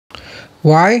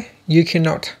Why you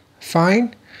cannot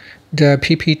find the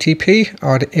PPTP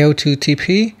or the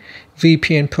L2TP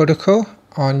VPN protocol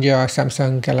on your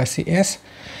Samsung Galaxy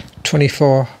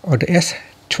S24 or the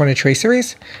S23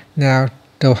 series. Now,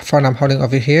 the phone I'm holding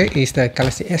over here is the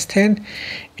Galaxy S10,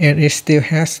 and it still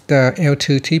has the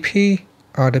L2TP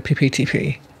or the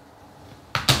PPTP.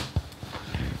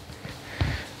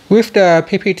 With the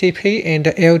PPTP and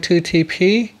the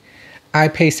L2TP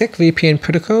IPSec VPN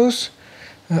protocols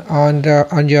on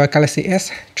your Galaxy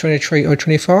S23 or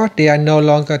 24, they are no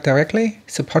longer directly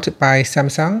supported by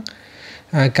Samsung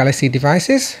Galaxy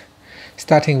devices,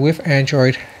 starting with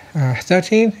Android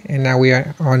 13, and now we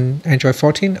are on Android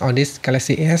 14 on this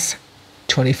Galaxy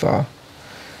S24.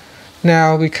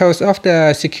 Now, because of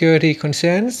the security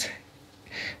concerns,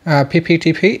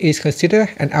 PPTP is considered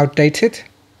an outdated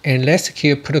and less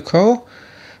secure protocol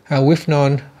with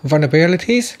known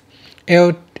vulnerabilities.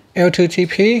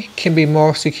 L2TP can be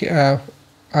more secure,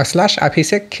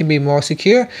 /IPSec can be more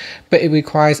secure, but it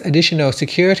requires additional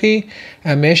security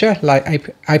measure like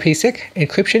IPSec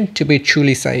encryption to be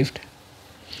truly saved.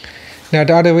 Now,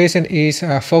 the other reason is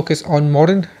focus on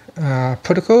modern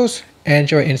protocols.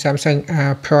 Android and Samsung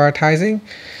are prioritizing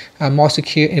more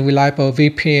secure and reliable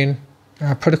VPN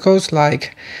protocols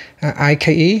like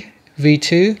IKE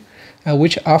v2,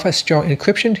 which offer strong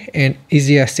encryption and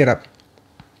easier setup.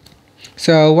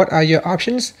 So what are your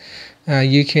options?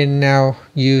 You can now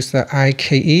use the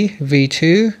IKE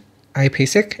v2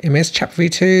 IPSec MS-CHAP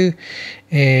v2,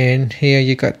 and here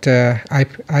you got the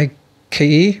IKE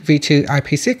v2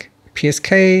 IPSec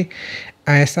PSK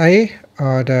ISA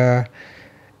or the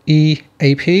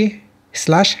EAP/TOS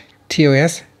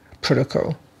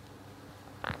protocol.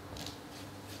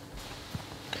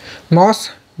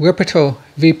 Most reputable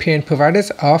VPN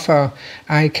providers offer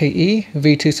IKE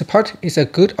v2 support. Is a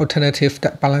good alternative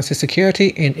that balances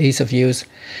security and ease of use.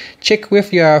 Check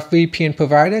with your VPN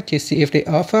provider to see if they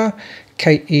offer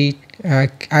IKE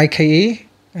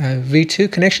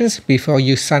v2 connections before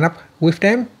you sign up with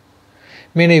them.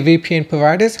 Many VPN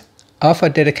providers offer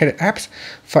dedicated apps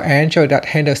for Android that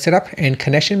handle setup and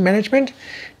connection management.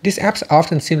 These apps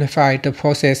often simplify the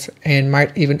process and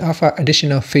might even offer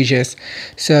additional features.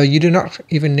 So you do not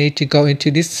even need to go into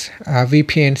this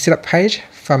VPN setup page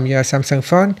from your Samsung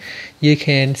phone. You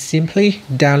can simply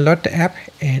download the app,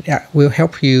 and it will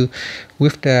help you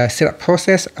with the setup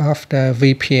process of the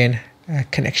VPN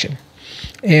connection.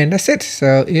 And that's it.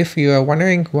 So if you are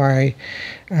wondering why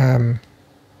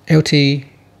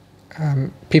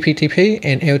PPTP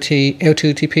and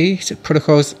L2TP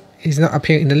protocols is not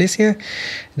appearing in the list here,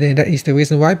 then that is the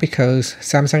reason why, because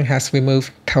Samsung has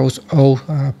removed those old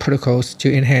protocols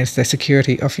to enhance the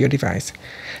security of your device.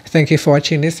 Thank you for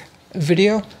watching this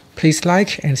video. Please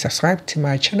like and subscribe to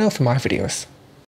my channel for more videos.